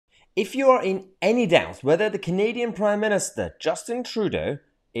If you are in any doubt whether the Canadian Prime Minister, Justin Trudeau,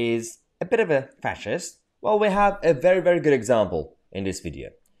 is a bit of a fascist, well, we have a very, very good example in this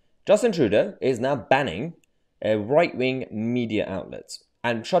video. Justin Trudeau is now banning right-wing media outlets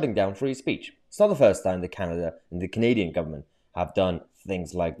and shutting down free speech. It's not the first time that Canada and the Canadian government have done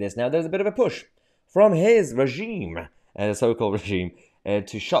things like this. Now, there's a bit of a push from his regime, so-called regime,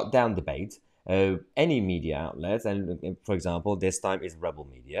 to shut down debate, any media outlets, and for example, this time is Rebel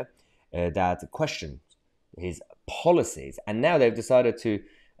Media, that question his policies. And now they've decided to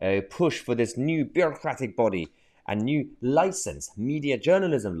push for this new bureaucratic body, a new license, media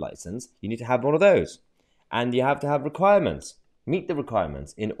journalism license. You need to have one of those. And you have to have requirements, meet the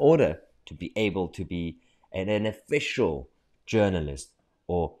requirements in order to be able to be an official journalist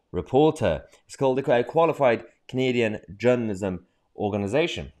or reporter. It's called a Qualified Canadian Journalism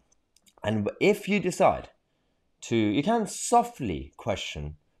Organization. And if you decide to, you can softly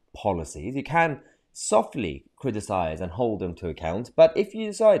question policies, you can softly criticize and hold them to account, but if you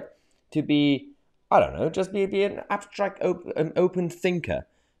decide to be, I don't know, just be an abstract, open thinker,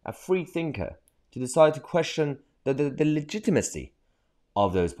 a free thinker, to decide to question the legitimacy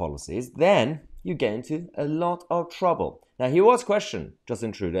of those policies, then you get into a lot of trouble. Now, he was questioned,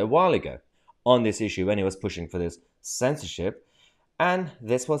 Justin Trudeau, a while ago on this issue when he was pushing for this censorship, and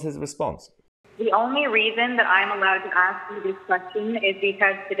this was his response. The only reason that I'm allowed to ask you this question is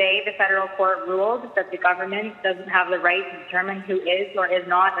because today the federal court ruled that the government doesn't have the right to determine who is or is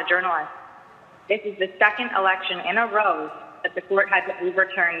not a journalist. This is the second election in a row that the court had to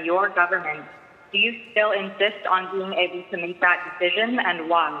overturn your government. Do you still insist on being able to make that decision, and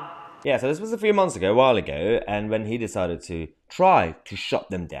why? Yeah, so this was a few months ago, a while ago, and when he decided to try to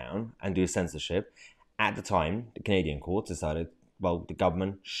shut them down and do censorship, at the time, the Canadian court decided, well, the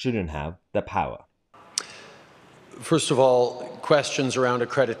government shouldn't have the power. First of all, questions around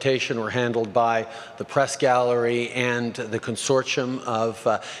accreditation were handled by the Press Gallery and the consortium of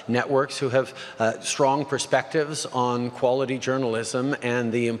networks who have strong perspectives on quality journalism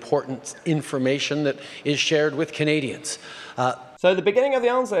and the important information that is shared with Canadians. So the beginning of the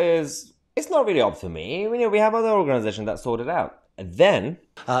answer is, it's not really up to me. We have other organizations that sort it out. And then...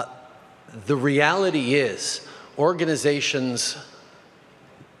 the reality is, organizations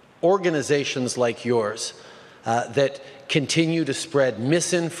like yours that continue to spread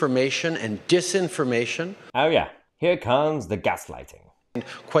misinformation and disinformation. Oh yeah, here comes the gaslighting. And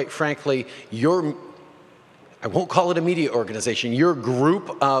quite frankly, I won't call it a media organization, your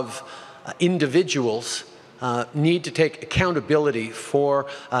group of individuals need to take accountability for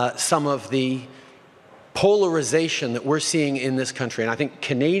some of the polarization that we're seeing in this country. And I think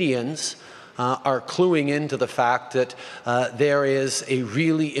Canadians are cluing into the fact that there is a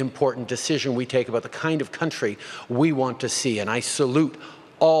really important decision we take about the kind of country we want to see. And I salute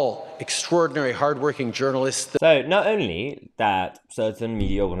all extraordinary, hardworking journalists. So not only that certain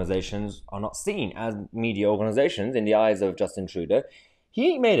media organizations are not seen as media organizations in the eyes of Justin Trudeau,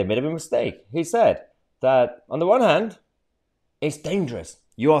 he made a bit of a mistake. He said that, on the one hand, it's dangerous.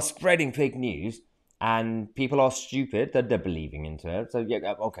 You are spreading fake news and people are stupid that they're believing into it. So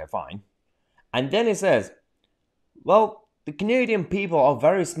yeah, okay, fine. And then he says, well, the Canadian people are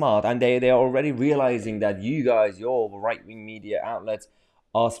very smart and they are already realizing that you guys, your right-wing media outlets,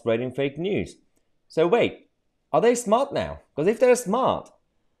 are spreading fake news. So wait, are they smart now? Because if they're smart,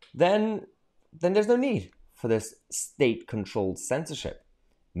 then there's no need for this state-controlled censorship.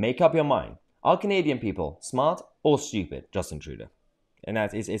 Make up your mind. Are Canadian people smart or stupid, Justin Trudeau? And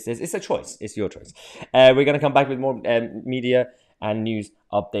that is it's a choice. It's your choice. We're going to come back with more media and news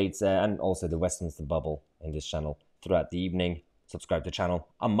updates and also the Westminster bubble in this channel throughout the evening. Subscribe to the channel.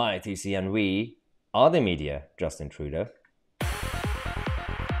 I'm Mahyar, and we are the media, Justin Trudeau.